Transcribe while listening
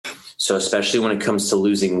So especially when it comes to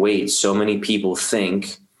losing weight, so many people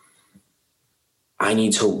think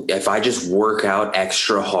if I just work out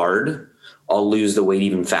extra hard, I'll lose the weight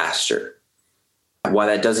even faster. Why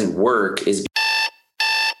that doesn't work is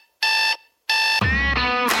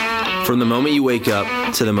from the moment you wake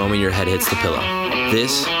up to the moment your head hits the pillow.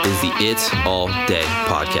 This is the It's All Day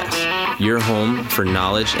podcast. Your home for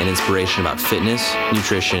knowledge and inspiration about fitness,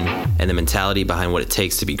 nutrition, and the mentality behind what it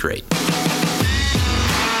takes to be great.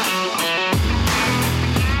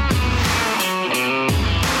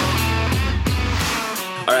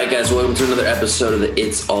 All right, guys, welcome to another episode of the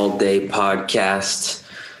It's All Day podcast.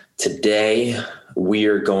 Today, we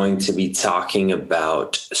are going to be talking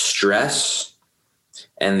about stress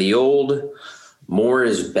and the old more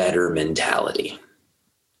is better mentality.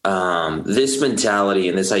 This mentality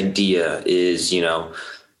and this idea is,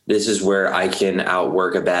 this is where I can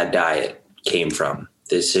outwork a bad diet came from.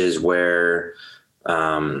 This is where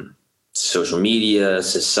social media,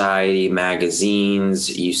 society,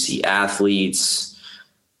 magazines, you see athletes,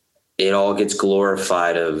 it all gets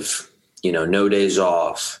glorified of, no days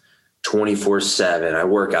off, 24/7. I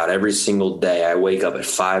work out every single day. I wake up at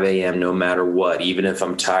 5 a.m. no matter what. Even if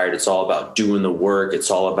I'm tired, it's all about doing the work. It's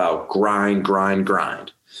all about grind.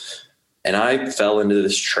 And I fell into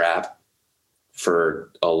this trap for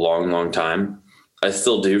a long time. I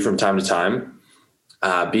still do from time to time.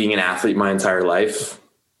 Being an athlete my entire life,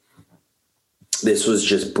 this was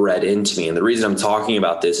just bred into me. And the reason I'm talking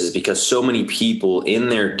about this is because so many people in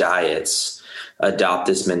their diets adopt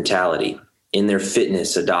this mentality, in their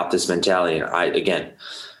fitness adopt this mentality. And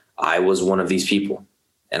I was one of these people,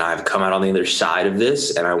 and I've come out on the other side of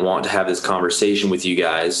this, and I want to have this conversation with you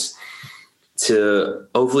guys to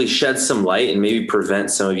hopefully shed some light and maybe prevent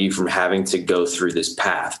some of you from having to go through this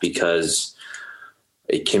path, because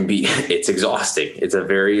it's exhausting. It's a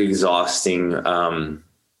very exhausting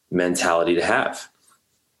mentality to have.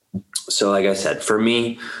 So like I said, for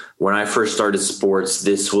me, when I first started sports,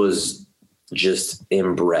 this was just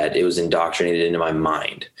inbred. It was indoctrinated into my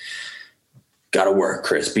mind. Got to work,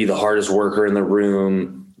 Chris. Be the hardest worker in the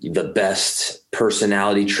room. The best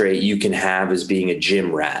personality trait you can have is being a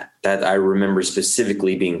gym rat. That I remember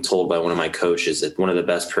specifically being told by one of my coaches that one of the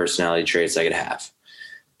best personality traits I could have,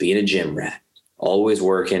 being a gym rat, always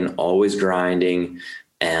working, always grinding.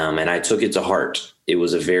 And I took it to heart. It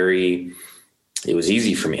was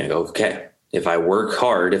easy for me. I go, okay, if I work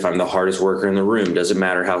hard, if I'm the hardest worker in the room, doesn't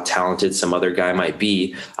matter how talented some other guy might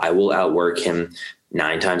be, I will outwork him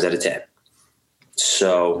 9 times out of 10.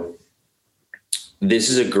 So this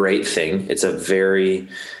is a great thing.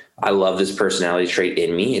 I love this personality trait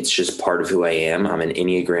in me. It's just part of who I am. I'm an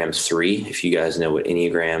Enneagram 3. If you guys know what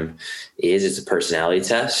Enneagram is, it's a personality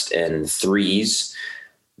test, and 3s,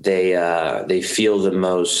 they feel the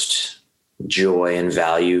most joy and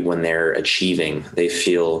value when they're achieving. They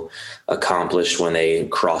feel accomplished when they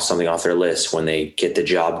cross something off their list, when they get the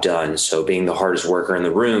job done. So being the hardest worker in the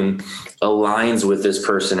room aligns with this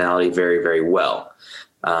personality very, very well.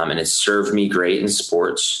 And it served me great in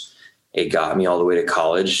sports. It got me all the way to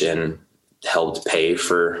college and helped pay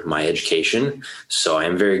for my education. So I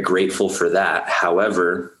am very grateful for that.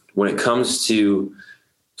 However, when it comes to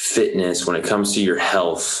fitness, when it comes to your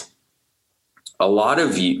health,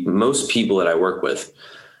 most people that I work with,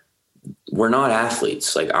 we're not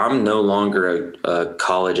athletes. Like, I'm no longer a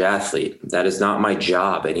college athlete. That is not my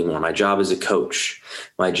job anymore. My job is a coach.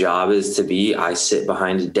 My job is I sit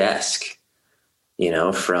behind a desk,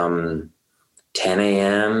 from 10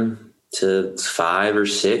 a.m. to 5 or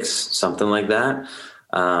 6, something like that.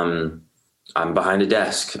 I'm behind a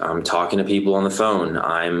desk. I'm talking to people on the phone.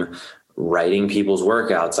 I'm writing people's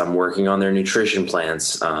workouts. I'm working on their nutrition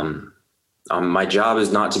plans. My job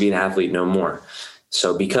is not to be an athlete no more.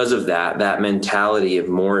 So because of that mentality of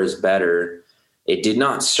more is better, it did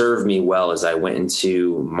not serve me well as I went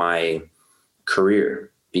into my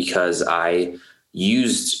career, because I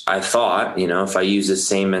thought, if I used the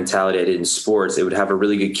same mentality I did in sports, it would have a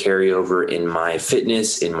really good carryover in my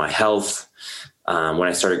fitness, in my health. When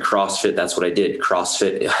I started CrossFit, that's what I did.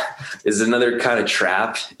 CrossFit is another kind of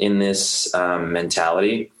trap in this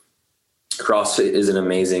mentality. CrossFit is an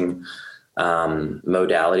amazing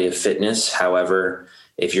modality of fitness. However,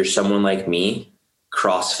 if you're someone like me,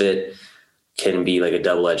 CrossFit can be like a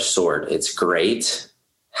double-edged sword. It's great.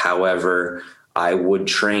 However, I would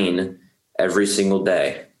train every single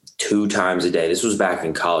day, 2 times a day. This was back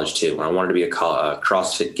in college too, when I wanted to be a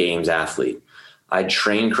CrossFit Games athlete. I'd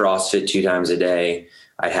train CrossFit 2 times a day.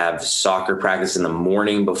 I'd have soccer practice in the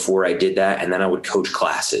morning before I did that, and then I would coach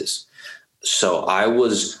classes. So I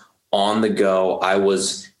was on the go. I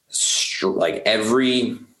was like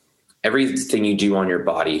every everything you do on your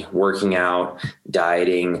body, working out,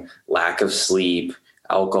 dieting, lack of sleep,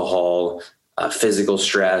 alcohol, physical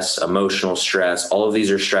stress, emotional stress, all of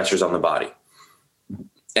these are stressors on the body.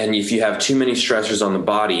 And if you have too many stressors on the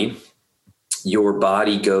body, your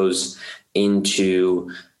body goes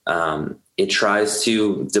into, it tries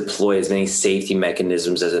to deploy as many safety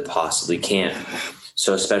mechanisms as it possibly can.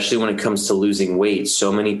 So especially when it comes to losing weight,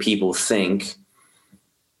 so many people think,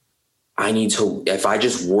 if I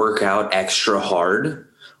just work out extra hard,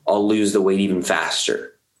 I'll lose the weight even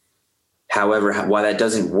faster. However, why that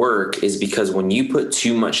doesn't work is because when you put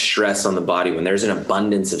too much stress on the body, when there's an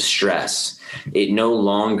abundance of stress, it no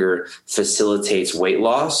longer facilitates weight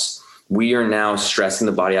loss. We are now stressing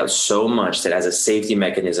the body out so much that as a safety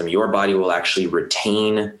mechanism, your body will actually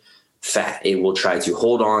retain fat. It will try to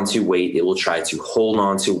hold on to weight. It will try to hold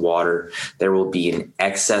on to water. There will be an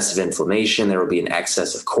excess of inflammation. There will be an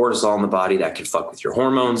excess of cortisol in the body that can fuck with your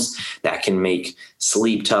hormones, that can make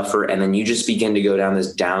sleep tougher. And then you just begin to go down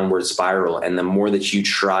this downward spiral. And the more that you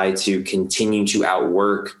try to continue to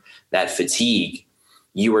outwork that fatigue,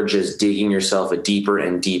 you are just digging yourself a deeper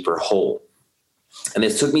and deeper hole. And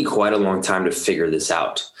it took me quite a long time to figure this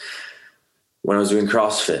out. When I was doing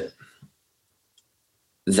CrossFit,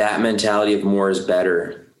 that mentality of more is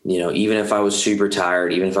better. Even if I was super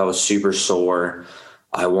tired, even if I was super sore,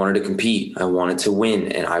 I wanted to compete. I wanted to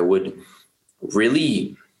win. And I would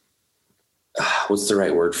really, what's the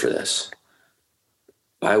right word for this?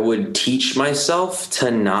 I would teach myself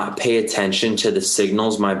to not pay attention to the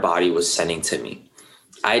signals my body was sending to me.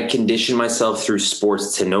 I had conditioned myself through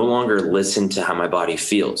sports to no longer listen to how my body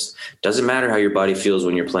feels. Doesn't matter how your body feels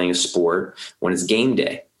when you're playing a sport, when it's game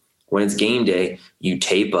day. When it's game day, you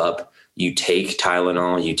tape up, you take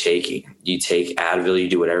Tylenol, you take Advil, you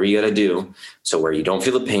do whatever you got to do so where you don't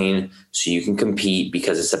feel the pain so you can compete,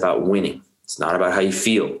 because it's about winning. It's not about how you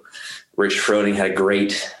feel. Rich Froning had a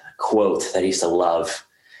great quote that I used to love.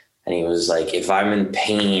 And he was like, if I'm in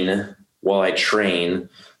pain while I train,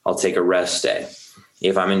 I'll take a rest day.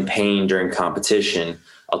 If I'm in pain during competition,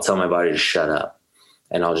 I'll tell my body to shut up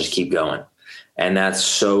and I'll just keep going. And that's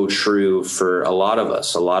so true for a lot of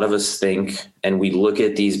us. A lot of us think, and we look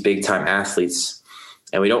at these big time athletes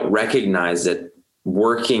and we don't recognize that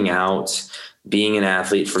working out, being an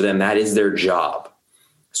athlete for them, that is their job.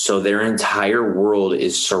 So their entire world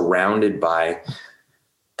is surrounded by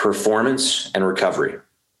performance and recovery.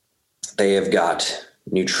 They have got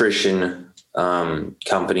nutrition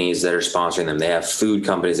companies that are sponsoring them. They have food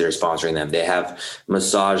companies that are sponsoring them. They have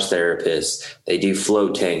massage therapists. They do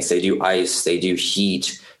float tanks. They do ice. They do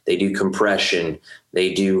heat. They do compression.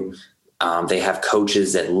 They have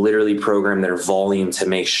coaches that literally program their volume to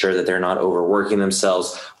make sure that they're not overworking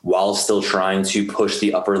themselves while still trying to push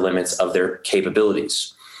the upper limits of their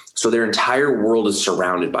capabilities. So their entire world is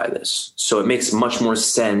surrounded by this. So it makes much more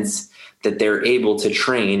sense that they're able to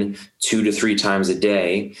train 2 to 3 times a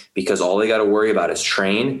day, because all they got to worry about is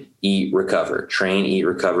train, eat, recover, train, eat,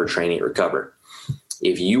 recover, train, eat, recover.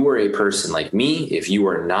 If you were a person like me, if you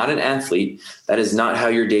are not an athlete, that is not how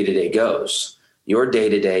your day-to-day goes. Your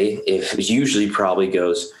day-to-day usually probably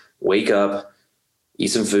goes, wake up, eat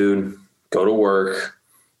some food, go to work,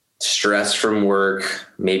 stress from work,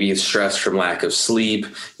 maybe stress from lack of sleep,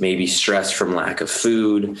 maybe stress from lack of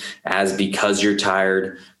food. Because you're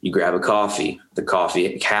tired, you grab a coffee. The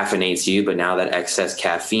coffee caffeinates you, but now that excess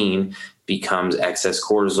caffeine becomes excess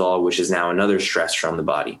cortisol, which is now another stress from the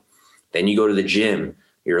body. Then you go to the gym.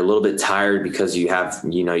 You're a little bit tired because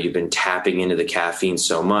you've been tapping into the caffeine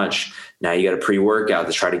so much. Now you got a pre-workout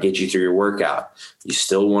to try to get you through your workout. You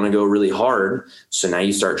still want to go really hard. So now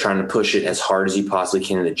you start trying to push it as hard as you possibly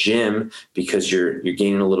can in the gym, because you're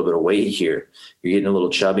gaining a little bit of weight here. You're getting a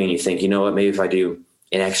little chubby and you think, you know what, maybe if I do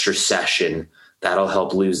an extra session, that'll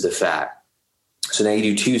help lose the fat. So now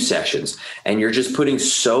you do 2 sessions and you're just putting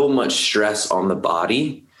so much stress on the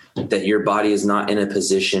body that your body is not in a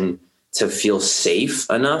position to feel safe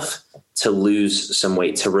enough to lose some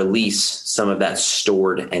weight, to release some of that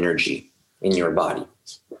stored energy in your body.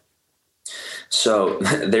 So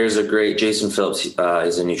there's a great, Jason Phillips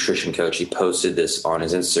is a nutrition coach. He posted this on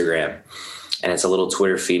his Instagram and it's a little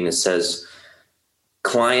Twitter feed and it says,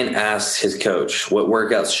 client asks his coach, what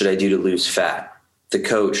workouts should I do to lose fat? The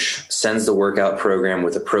coach sends the workout program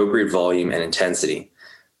with appropriate volume and intensity.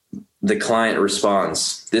 The client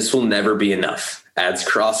responds, this will never be enough. Adds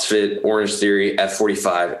CrossFit, Orange Theory,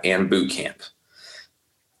 F45, and bootcamp.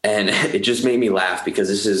 And it just made me laugh because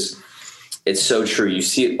it's so true. You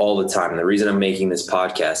see it all the time. And the reason I'm making this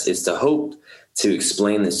podcast is to hope to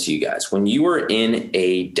explain this to you guys. When you are in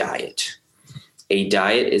a diet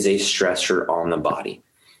is a stressor on the body.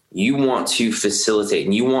 You want to facilitate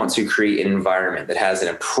and you want to create an environment that has an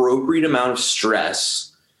appropriate amount of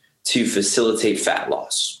stress to facilitate fat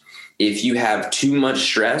loss. If you have too much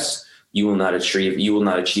stress, you will not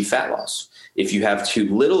achieve fat loss. If you have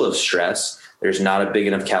too little of stress, there's not a big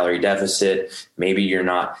enough calorie deficit. Maybe you're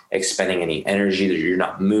not expending any energy, that you're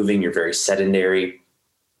not moving, you're very sedentary.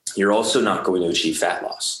 You're also not going to achieve fat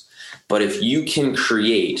loss. But if you can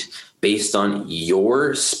create, based on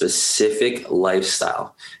your specific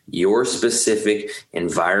lifestyle, your specific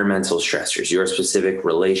environmental stressors, your specific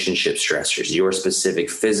relationship stressors, your specific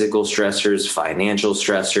physical stressors, financial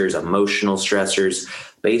stressors, emotional stressors,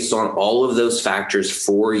 based on all of those factors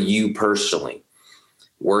for you personally,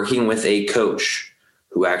 working with a coach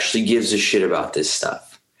who actually gives a shit about this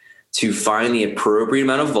stuff, to find the appropriate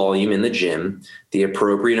amount of volume in the gym, the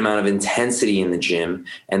appropriate amount of intensity in the gym,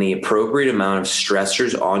 and the appropriate amount of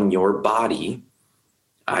stressors on your body,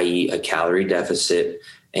 i.e. a calorie deficit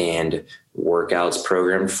and workouts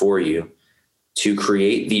programmed for you, to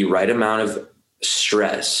create the right amount of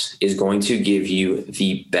stress is going to give you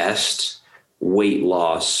the best weight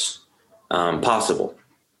loss possible.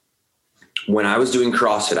 When I was doing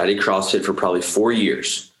CrossFit, I did CrossFit for probably 4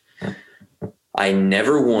 years. I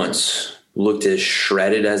never once looked as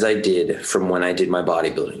shredded as I did from when I did my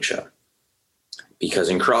bodybuilding show. Because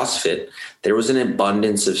in CrossFit, there was an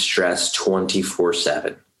abundance of stress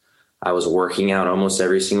 24/7. I was working out almost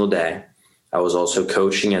every single day. I was also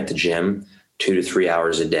coaching at the gym 2 to 3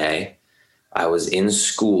 hours a day. I was in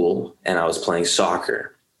school and I was playing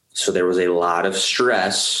soccer. So there was a lot of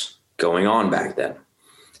stress going on back then.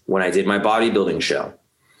 When I did my bodybuilding show,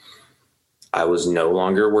 I was no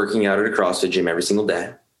longer working out at a CrossFit gym every single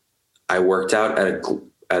day. I worked out at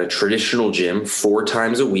a traditional gym 4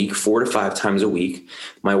 times a week, 4 to 5 times a week.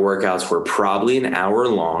 My workouts were probably an hour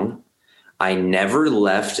long. I never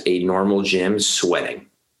left a normal gym sweating.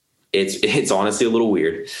 It's honestly a little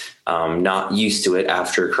weird. Not used to it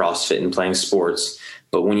after CrossFit and playing sports.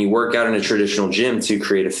 But when you work out in a traditional gym to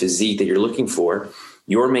create a physique that you're looking for,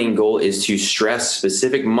 your main goal is to stress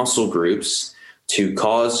specific muscle groups to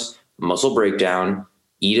cause muscle breakdown,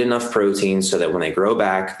 eat enough protein so that when they grow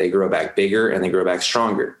back bigger and they grow back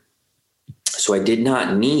stronger. So I did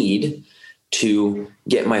not need to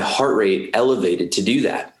get my heart rate elevated to do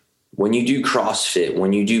that. When you do CrossFit,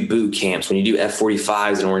 when you do boot camps, when you do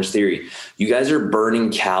F45s and Orange Theory, you guys are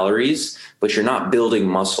burning calories, but you're not building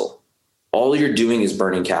muscle. All you're doing is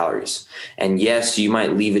burning calories. And yes, you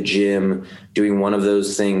might leave a gym doing one of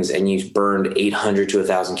those things and you've burned 800 to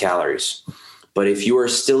 1,000 calories. But if you are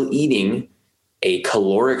still eating a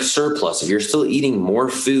caloric surplus, if you're still eating more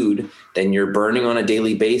food than you're burning on a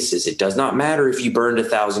daily basis, it does not matter if you burned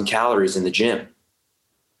 1,000 calories in the gym.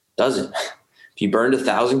 Doesn't. If you burned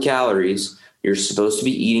 1,000 calories, you're supposed to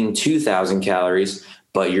be eating 2,000 calories,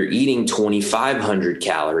 but you're eating 2,500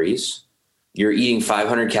 calories. You're eating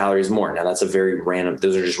 500 calories more. Now that's a very random,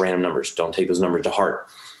 those are just random numbers. Don't take those numbers to heart,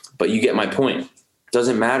 but you get my point.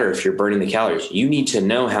 Doesn't matter if you're burning the calories. You need to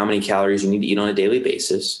know how many calories you need to eat on a daily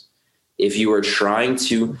basis. If you are trying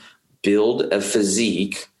to build a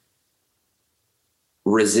physique,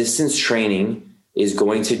 resistance training is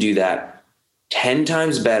going to do that 10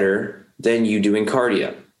 times better than you doing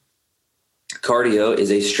cardio. Cardio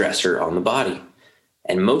is a stressor on the body.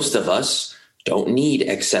 And most of us don't need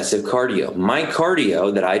excessive cardio. My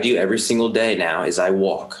cardio that I do every single day now is I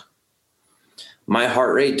walk. My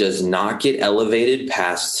heart rate does not get elevated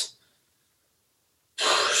past,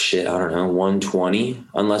 120,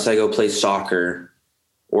 unless I go play soccer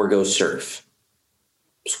or go surf,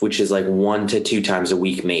 which is like 1 to 2 times a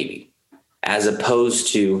week, maybe, as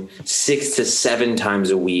opposed to 6 to 7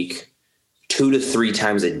 times a week, 2 to 3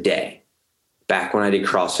 times a day, back when I did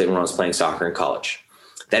CrossFit when I was playing soccer in college.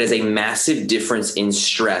 That is a massive difference in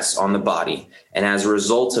stress on the body. And as a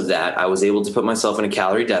result of that, I was able to put myself in a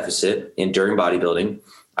calorie deficit during bodybuilding.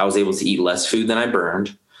 I was able to eat less food than I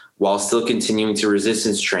burned while still continuing to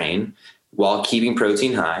resistance train, while keeping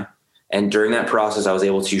protein high. And during that process, I was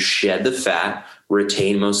able to shed the fat,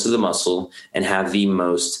 retain most of the muscle, and have the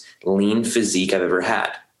most lean physique I've ever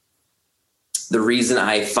had. The reason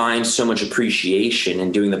I find so much appreciation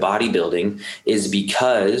in doing the bodybuilding is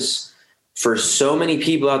because for so many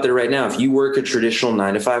people out there right now, if you work a traditional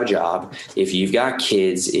 9-to-5 job, if you've got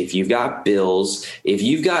kids, if you've got bills, if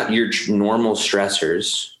you've got your normal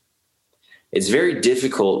stressors, it's very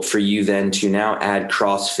difficult for you then to now add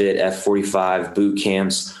CrossFit, F45, boot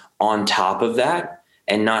camps on top of that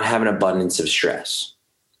and not have an abundance of stress.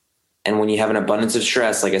 And when you have an abundance of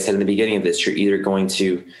stress, like I said in the beginning of this, you're either going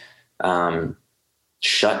to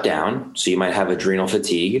shut down, so you might have adrenal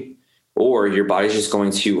fatigue, or your body's just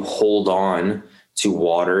going to hold on to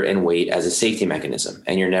water and weight as a safety mechanism,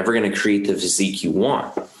 and you're never going to create the physique you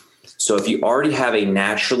want. So if you already have a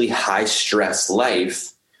naturally high stress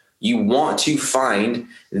life, you want to find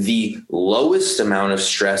the lowest amount of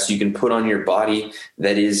stress you can put on your body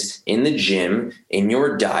that is in the gym, in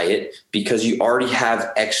your diet, because you already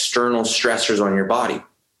have external stressors on your body.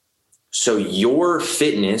 So your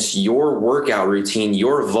fitness, your workout routine,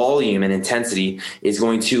 your volume and intensity is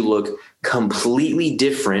going to look completely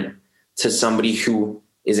different to somebody who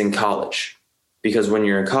is in college. Because when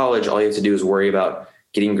you're in college, all you have to do is worry about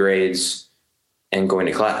getting grades and going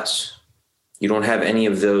to class. You don't have any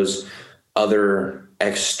of those other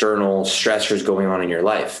external stressors going on in your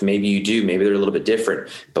life. Maybe you do, maybe they're a little bit different.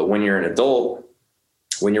 But when you're an adult,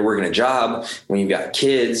 when you're working a job, when you've got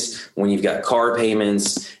kids, when you've got car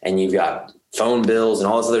payments and you've got phone bills and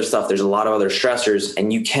all this other stuff, there's a lot of other stressors,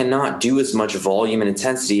 and you cannot do as much volume and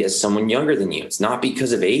intensity as someone younger than you. It's not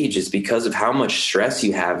because of age, it's because of how much stress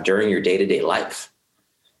you have during your day-to-day life.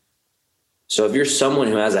 So if you're someone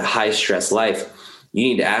who has a high stress life, you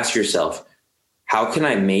need to ask yourself, how can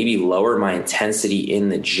I maybe lower my intensity in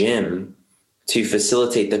the gym to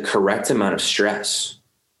facilitate the correct amount of stress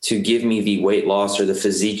to give me the weight loss or the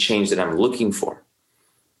physique change that I'm looking for?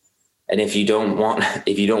 And if you don't want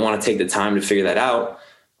to take the time to figure that out,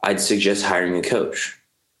 I'd suggest hiring a coach,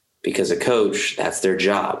 because a coach, that's their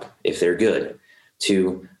job, if they're good,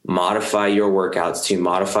 to modify your workouts, to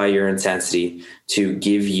modify your intensity, to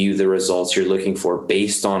give you the results you're looking for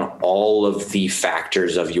based on all of the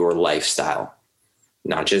factors of your lifestyle.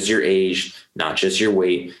 Not just your age, not just your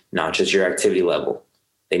weight, not just your activity level.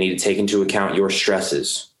 They need to take into account your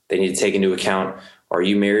stresses. They need to take into account, are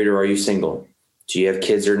you married or are you single? Do you have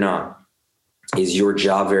kids or not? Is your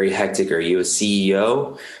job very hectic? Are you a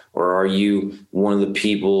CEO, or are you one of the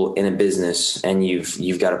people in a business and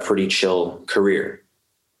you've got a pretty chill career?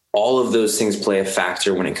 All of those things play a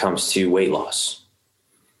factor when it comes to weight loss.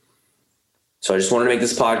 So I just wanted to make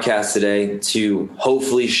this podcast today to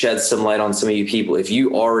hopefully shed some light on some of you people. If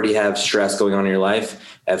you already have stress going on in your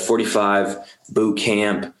life, at 45, boot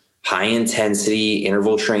camp, high intensity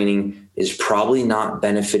interval training is probably not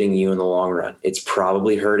benefiting you in the long run. It's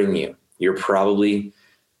probably hurting you. You're probably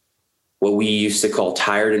what we used to call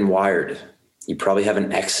tired and wired. You probably have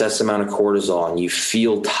an excess amount of cortisol and you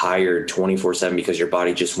feel tired 24/7 because your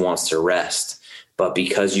body just wants to rest. But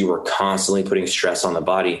because you are constantly putting stress on the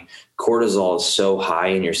body, cortisol is so high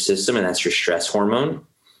in your system, and that's your stress hormone.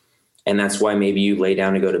 And that's why maybe you lay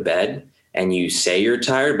down to go to bed and you say you're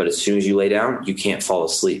tired, but as soon as you lay down, you can't fall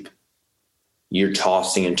asleep. You're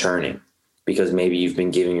tossing and turning because maybe you've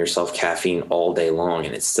been giving yourself caffeine all day long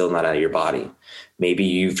and it's still not out of your body. Maybe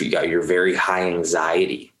you've got your very high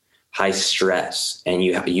anxiety, high stress, and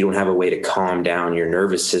you don't have a way to calm down your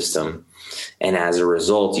nervous system. And as a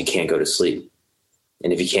result, you can't go to sleep.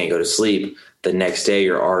 And if you can't go to sleep, the next day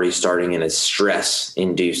you're already starting in a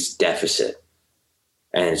stress-induced deficit.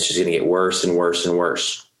 And it's just going to get worse and worse and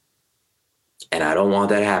worse. And I don't want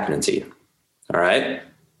that happening to you. All right?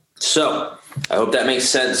 So I hope that makes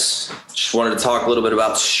sense. Just wanted to talk a little bit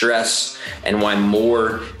about stress and why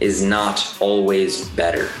more is not always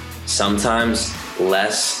better. Sometimes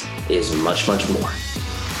less is much, much more.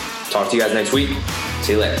 Talk to you guys next week.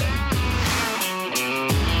 See you later.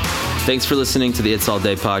 Thanks for listening to the It's All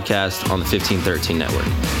Day podcast on the 1513 Network.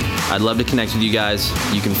 I'd love to connect with you guys.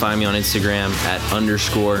 You can find me on Instagram at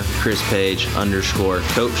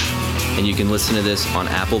 _ChrisPage_coach. And you can listen to this on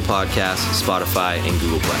Apple Podcasts, Spotify, and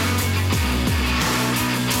Google Play.